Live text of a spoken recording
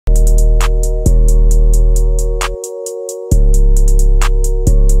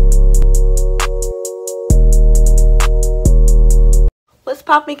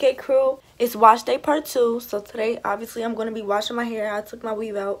Popping Cake crew? It's wash day part 2. So today, obviously, I'm going to be washing my hair. I took my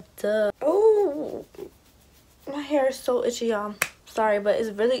weave out. Duh. Oh, my hair is so itchy, y'all. Sorry, but it's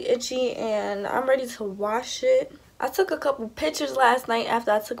really itchy and I'm ready to wash it. I took a couple pictures last night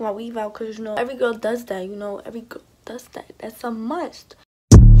after I took my weave out because, you know, every girl does that. You know, every girl does that. That's a must.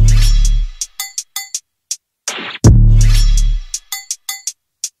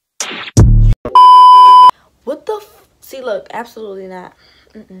 What the f? See, look, absolutely not.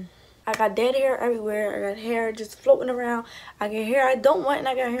 I got dead hair everywhere. I got hair just floating around. I got hair I don't want and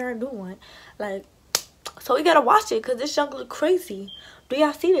I got hair I do want. Like, so we gotta wash it because this junk look crazy. Do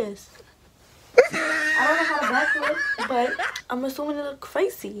y'all see this? I don't know how to back it, but I'm assuming it look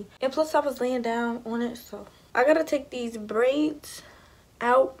crazy. And plus I was laying down on it, so I gotta take these braids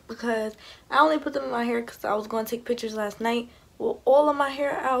out because I only put them in my hair because I was going to take pictures last night with all of my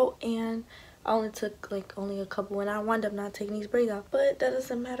hair out, and I only took like only a couple and I wound up not taking these braids out. But that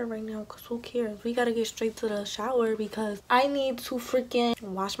doesn't matter right now because who cares? We gotta get straight to the shower because I need to freaking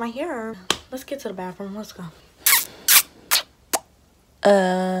wash my hair. Let's get to the bathroom. Let's go.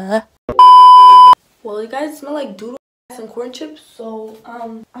 Well, you guys smell like doodle and corn chips, so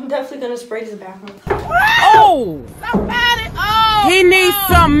I'm definitely gonna spray this bathroom. Oh! Somebody! Oh! He needs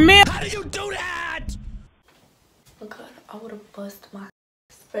some milk! How do you do that? Oh god, I would've bust my.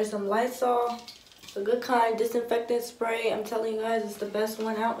 Spray some Lysol, a good kind disinfectant spray. I'm telling you guys, it's the best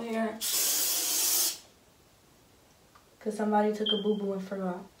one out here. Cause somebody took a boo-boo and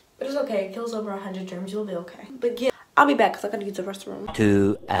forgot. But it's okay, it kills over 100 germs, you'll be okay. But yeah, I'll be back cause I gotta use the restroom.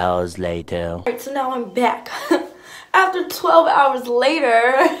 2 hours later. Alright, so now I'm back. After 12 hours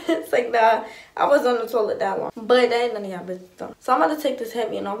later, it's like, nah, I was on the toilet that long. But that ain't none of y'all business though. So I'm gonna take this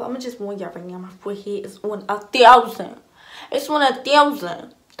heavy and off. I'm gonna just warn y'all right now, my forehead is on 1,000. It's on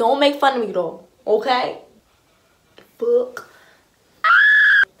 1,000. Don't make fun of me though, okay? Fuck.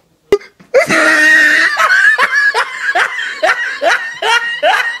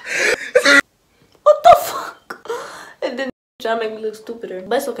 What the fuck? And then try to make me look stupider.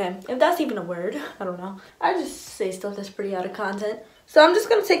 But it's okay. If that's even a word, I don't know. I just say stuff that's pretty out of content. So I'm just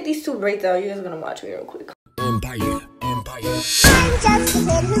gonna take these 2 braids out. You guys are gonna watch me real quick. Empire. I'm just a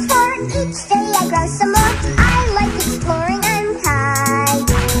kid who's born. Each day I grow some more. I like exploring. I'm tired.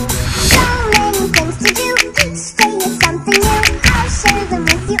 So many things to do. Each day is something new. I'll share them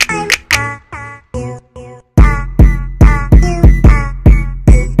with you. I'm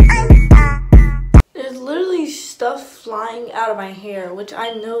There's literally stuff flying out of my hair, which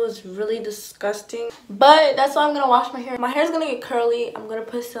I know is really disgusting. But that's why I'm gonna wash my hair. My hair's gonna get curly. I'm gonna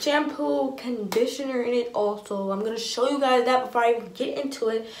put some shampoo, conditioner in it also. I'm gonna show you guys that before I even get into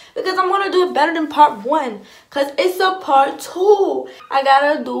it because I'm gonna do it better than part 1 because it's a part 2. I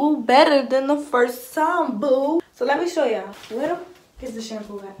gotta do better than the first time, boo. So let me show y'all. Where is the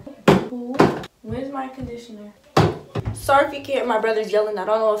shampoo at? Where's my conditioner? Sorry if you can't hear my brother's yelling. I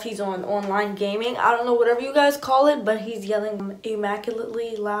don't know if he's on online gaming. I don't know, whatever you guys call it, but he's yelling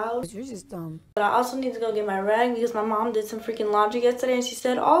immaculately loud. You're just dumb. But I also need to go get my rag because my mom did some freaking laundry yesterday and she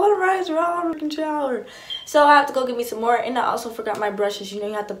said all the rags are out in the shower. So I have to go get me some more. And I also forgot my brushes. You know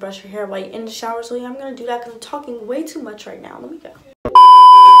you have to brush your hair while you're in the shower. So yeah, I'm going to do that because I'm talking way too much right now. Let me go.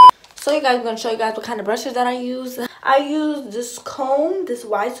 So you guys, I'm going to show you guys what kind of brushes that I use. I use this comb, this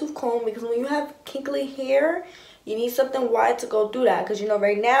wide tooth comb, because when you have kinkly hair, you need something wide to go through that. Because, you know,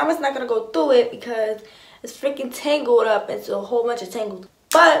 right now it's not going to go through it because it's freaking tangled up into a whole bunch of tangles.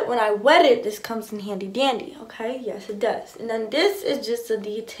 But when I wet it, this comes in handy dandy, okay? Yes, it does. And then this is just a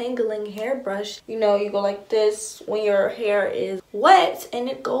detangling hairbrush. You know, you go like this when your hair is wet and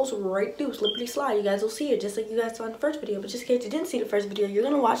it goes right through, slippity slide. You guys will see it just like you guys saw in the first video. But just in case you didn't see the first video, you're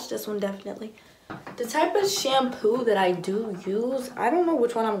going to watch this one definitely. The type of shampoo that I do use, I don't know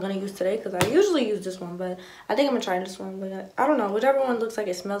which one I'm going to use today because I usually use this one, but I think I'm going to try this one. But I don't know, whichever one looks like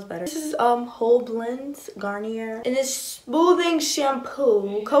it smells better. This is Whole Blends Garnier. And it's smoothing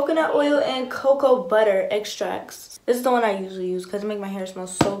shampoo, coconut oil and cocoa butter extracts. This is the one I usually use because it makes my hair smell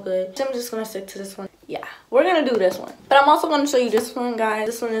so good. So I'm just going to stick to this one. Yeah, we're going to do this one. But I'm also going to show you this one, guys.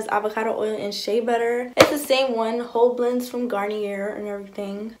 This one is avocado oil and shea butter. It's the same one, Whole Blends from Garnier and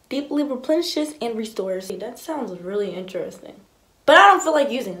everything. Deeply replenishes and restores. That sounds really interesting. But I don't feel like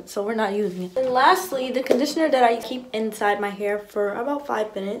using it, so we're not using it. And lastly, the conditioner that I keep inside my hair for about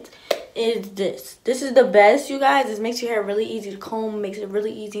 5 minutes is this. This is the best, you guys. This makes your hair really easy to comb, makes it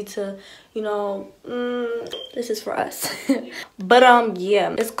really easy to, you know, this is for us. But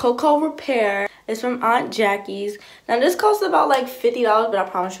yeah, it's Cocoa Repair. It's from Aunt Jackie's. Now this costs about like $50, but I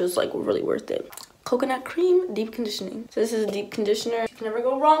promise you it's like really worth it. Coconut cream deep conditioning. So this is a deep conditioner. You can never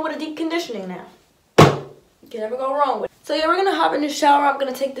go wrong with a deep conditioning now. You can never go wrong with it. So yeah, we're gonna hop in the shower. I'm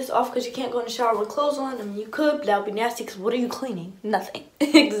gonna take this off because you can't go in the shower with clothes on. I mean, you could, but that would be nasty because what are you cleaning? Nothing.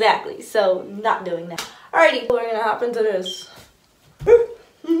 Exactly. So not doing that. Alrighty, we're gonna hop into this.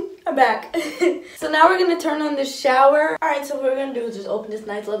 I'm back. So now we're gonna turn on the shower. Alright, so what we're gonna do is just open this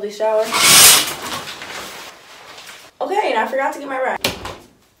nice lovely shower. Okay, and I forgot to get my rag.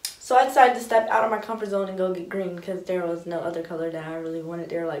 So I decided to step out of my comfort zone and go get green because there was no other color that I really wanted.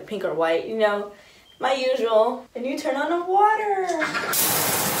 They were like pink or white, you know, my usual. And you turn on the water.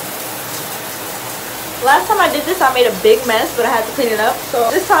 Last time I did this, I made a big mess, but I had to clean it up. So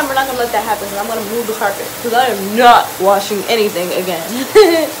this time we're not gonna let that happen. I'm gonna move the carpet because I am not washing anything again.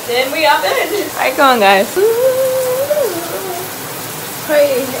 Then we hop in. Alright, go on, guys.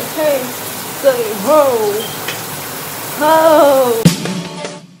 Hey, hey, say ho, ho.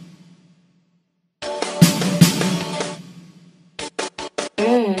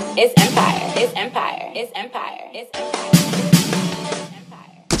 It's empire. It's empire. It's empire. It's empire.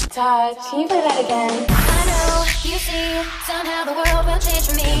 Todd, can you play that again? I know, you see, somehow the world will change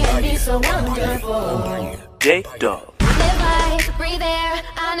for me and be so wonderful. J-Dub. Live life, breathe air,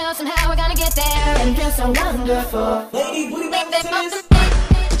 I know somehow we're gonna get there and feel so wonderful.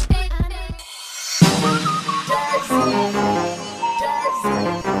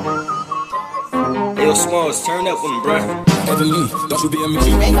 Yo, Smalls, turn up with me, bruh. Heavenly, don't you be a me.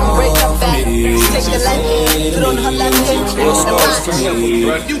 Ain't no break up back. Take the left, put on her left hand. Yo, Smalls, turn up with me,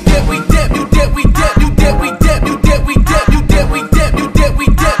 bruh. You dip, we dip, you dip, we dip, you dip, we dip, you dip, we dip, you dip, we dip, you dip, we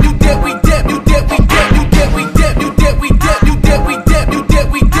dip, you dip, we dip, you dip, we dip, you dip, we dip, you dip, we dip, you dip, we dip, you dip,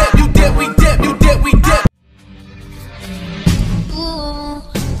 we dip, you dip, we dip, you dip, we dip. Ooh,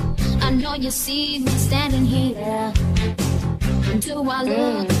 I know you see me standing here. Do I look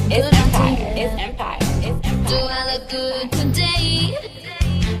good? It's empire. It's empire. It's empire. Do I look good today?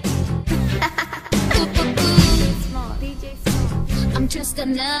 I'm just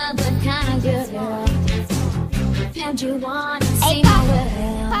another kind of girl, and you wanna see my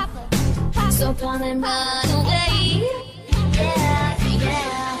world, so come and run away. Yeah,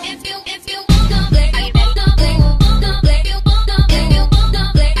 yeah. If you wanna play, you wanna play, wanna play, you wanna play, you wanna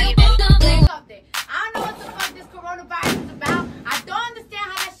play, you wanna play. I don't know what the fuck this coronavirus is about. I don't understand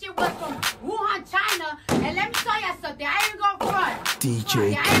how that shit was from Wuhan, China. And let me tell you something, I ain't gonna front.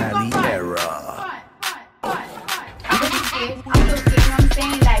 DJ Kyala era. I'm really scared, you know what I'm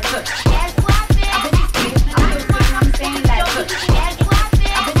saying? Like, look, guess what, bitch? I'm really scared, you know what I'm saying? Like, look, guess what,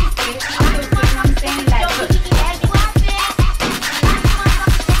 bitch? I'm really scared, you know what I'm saying? Like, look, guess what, bitch?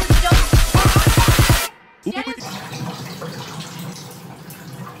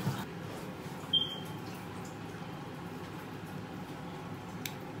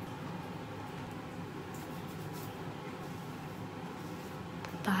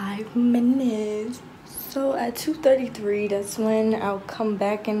 Five minutes. So at 2:33, that's when I'll come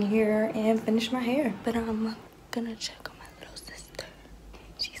back in here and finish my hair. But I'm gonna check on my little sister.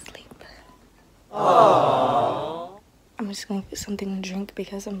 She's asleep. Aww. I'm just gonna get something to drink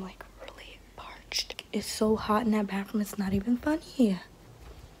because I'm like really parched. It's so hot in that bathroom, it's not even funny.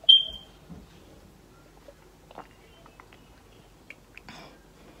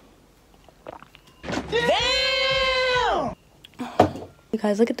 Damn! You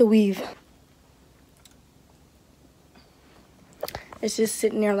guys, look at the weave. It's just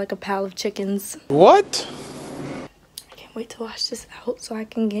sitting there like a pile of chickens. What? I can't wait to wash this out so I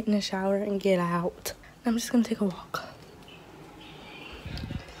can get in the shower and get out. I'm just gonna take a walk.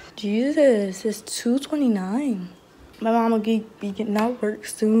 Jesus, it's 2:29. My mom will be getting out of work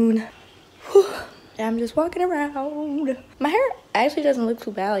soon. Whew. And I'm just walking around. My hair actually doesn't look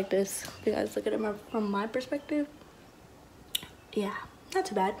too bad like this. You guys look at it from my perspective. Yeah, not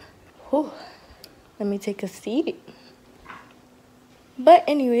too bad. Whew. Let me take a seat. But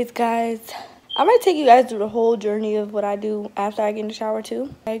anyways, guys, I'm gonna take you guys through the whole journey of what I do after I get in the shower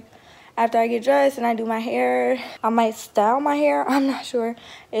too. Like, after I get dressed and I do my hair, I might style my hair. I'm not sure.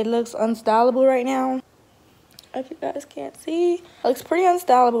 It looks unstylable right now. If you guys can't see, it looks pretty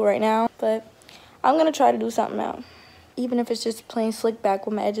unstylable right now. But I'm gonna try to do something out. Even if it's just plain slick back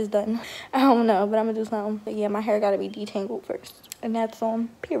with my edges done. I don't know, but I'm gonna do something. But yeah, my hair gotta be detangled first. And that's on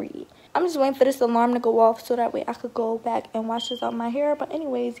period. I'm just waiting for this alarm to go off so that way I could go back and wash this out my hair. But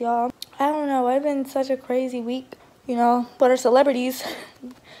anyways, y'all, I don't know. It's been such a crazy week, you know, for the celebrities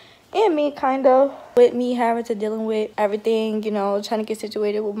and me, kind of. With me having to dealing with everything, you know, trying to get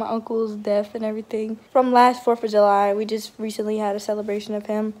situated with my uncle's death and everything. From last 4th of July, we just recently had a celebration of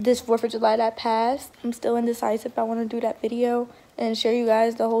him. This 4th of July that passed, I'm still indecisive if I want to do that video and share you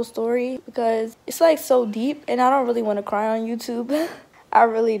guys the whole story because it's like so deep and I don't really want to cry on YouTube. I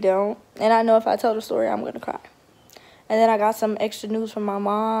really don't. And I know if I tell the story, I'm going to cry. And then I got some extra news from my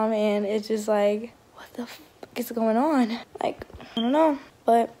mom, and it's just like, what the fuck is going on? Like, I don't know.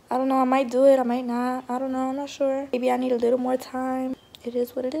 But I don't know, I might do it, I might not. I don't know, I'm not sure. Maybe I need a little more time. It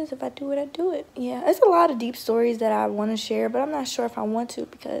is what it is. If I do it, I do it. Yeah, it's a lot of deep stories that I want to share, but I'm not sure if I want to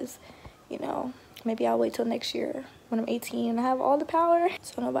because, you know, maybe I'll wait till next year when I'm 18 and I have all the power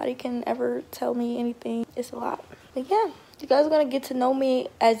so nobody can ever tell me anything. It's a lot. But yeah, you guys are going to get to know me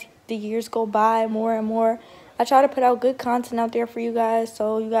as the years go by more and more. I try to put out good content out there for you guys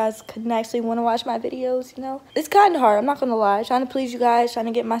so you guys can actually want to watch my videos, you know. It's kind of hard, I'm not going to lie. Trying to please you guys, trying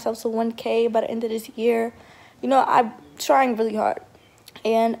to get myself to 1K by the end of this year. You know, I'm trying really hard.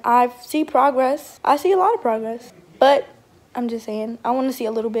 And I see progress. I see a lot of progress. But I'm just saying, I want to see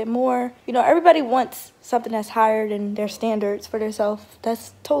a little bit more. You know, everybody wants something that's higher than their standards for themselves.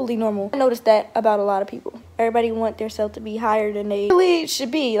 That's totally normal. I noticed that about a lot of people. Everybody want themselves to be higher than they really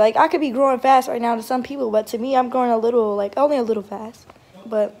should be. Like, I could be growing fast right now to some people, but to me, I'm growing a little, like, only a little fast.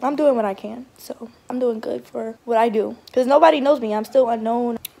 But I'm doing what I can, so I'm doing good for what I do. Because nobody knows me. I'm still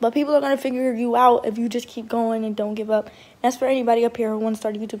unknown. But people are going to figure you out if you just keep going and don't give up. And that's for anybody up here who wants to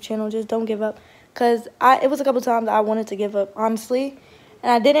start a YouTube channel. Just don't give up. Because it was a couple times I wanted to give up, honestly.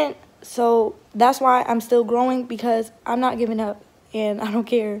 And I didn't. So that's why I'm still growing, because I'm not giving up. And I don't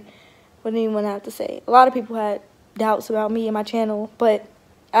care what anyone has to say. A lot of people had doubts about me and my channel. But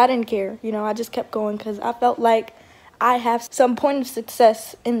I didn't care. You know, I just kept going because I felt like I have some point of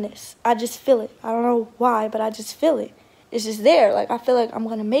success in this. I just feel it. I don't know why, but I just feel it. It's just there. Like, I feel like I'm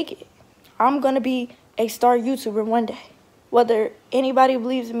going to make it. I'm going to be a star YouTuber one day. Whether anybody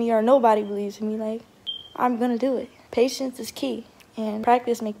believes in me or nobody believes in me, like, I'm going to do it. Patience is key. And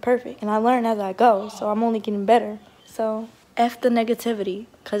practice makes perfect. And I learn as I go, so I'm only getting better. So, F the negativity,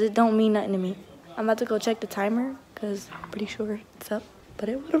 because it don't mean nothing to me. I'm about to go check the timer, because I'm pretty sure it's up. But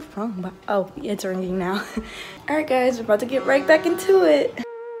it would have rung, but oh, it's ringing now. Alright guys, we're about to get right back into it.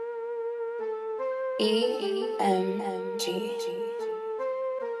 EMG.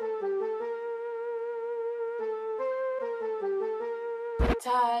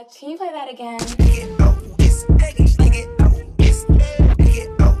 Todd, can you play that again?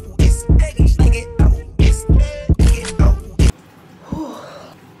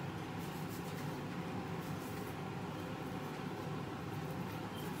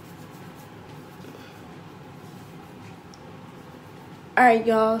 Alright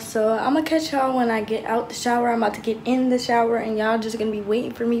y'all, so I'm gonna catch y'all when I get out the shower. I'm about to get in the shower and y'all just gonna be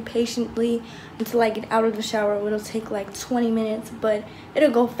waiting for me patiently until I get out of the shower. It'll take like 20 minutes, but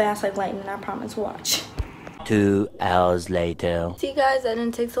it'll go fast like lightning, I promise. Watch. 2 hours later. See guys, that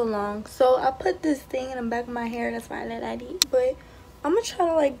didn't take so long. So I put this thing in the back of my hair, that's why I let that eat. But I'm gonna try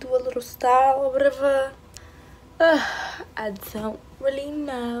to like do a little style or whatever. I don't really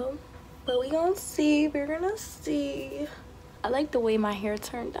know, but we gonna see. We're gonna see. I like the way my hair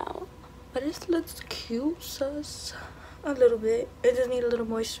turned out, but it looks cute, sus. A little bit. It just need a little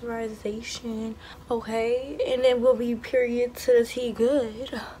moisturization, okay? And then we'll be period to the T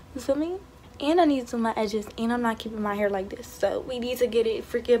good. You feel me? And I need to do my edges, and I'm not keeping my hair like this, so we need to get it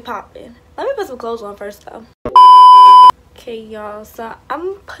freaking popping. Let me put some clothes on first, though. Okay, y'all, so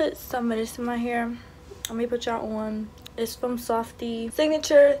I'm gonna put some of this in my hair. Let me put y'all on. It's from Softy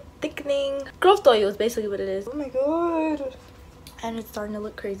Signature Thickening Growth Oil is basically what it is. Oh my god. And it's starting to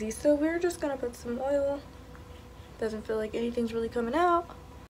look crazy, so we're just gonna put some oil. Doesn't feel like anything's really coming out.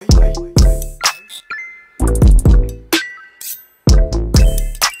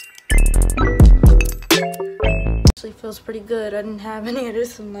 Actually feels pretty good. I didn't have any of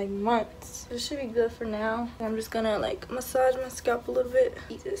this in like months. It should be good for now. I'm just gonna like massage my scalp a little bit.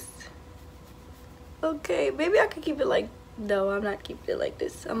 Jesus. Okay, maybe I could keep it like, no, I'm not keeping it like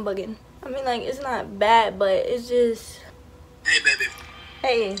this. I'm bugging. I mean, like, it's not bad, but it's just. Hey, baby.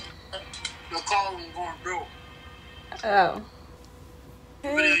 Hey. Your call is going broke. Oh.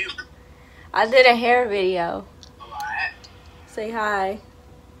 What video you? I did a hair video. Alright. Say hi.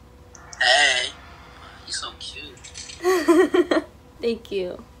 Hey. You so cute. Thank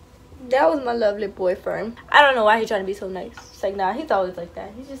you. That was my lovely boyfriend. I don't know why he's trying to be so nice. It's like, nah, he's always like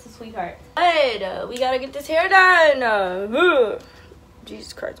that. He's just a sweetheart. But we gotta get this hair done.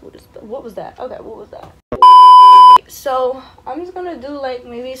 Jesus Christ, what was that? Okay, what was that? So I'm just gonna do like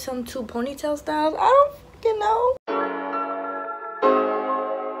maybe some 2 ponytail styles. I don't fucking know.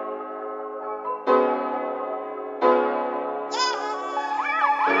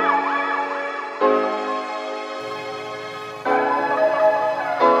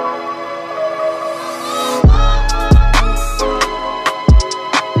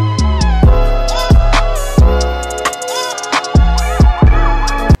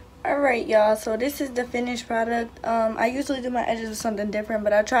 Y'all, So this is the finished product. I usually do my edges with something different,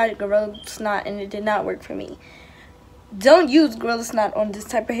 but I tried Gorilla Snot and it did not work for me. Don't use Gorilla Snot on this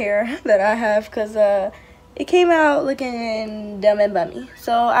type of hair that I have, because it came out looking dumb and bummy.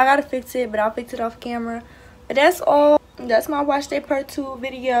 So I gotta fix it, but I'll fix it off camera. But that's all. That's my wash day part 2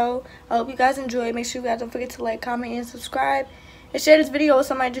 video. I hope you guys enjoy. Make sure you guys don't forget to like, comment, and subscribe. And share this video with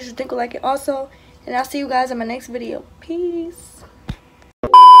somebody that you think will like it also. And I'll see you guys in my next video. Peace.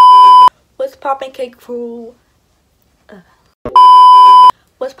 What's poppin' cake crew?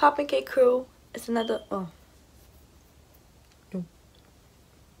 What's poppin' cake crew? It's another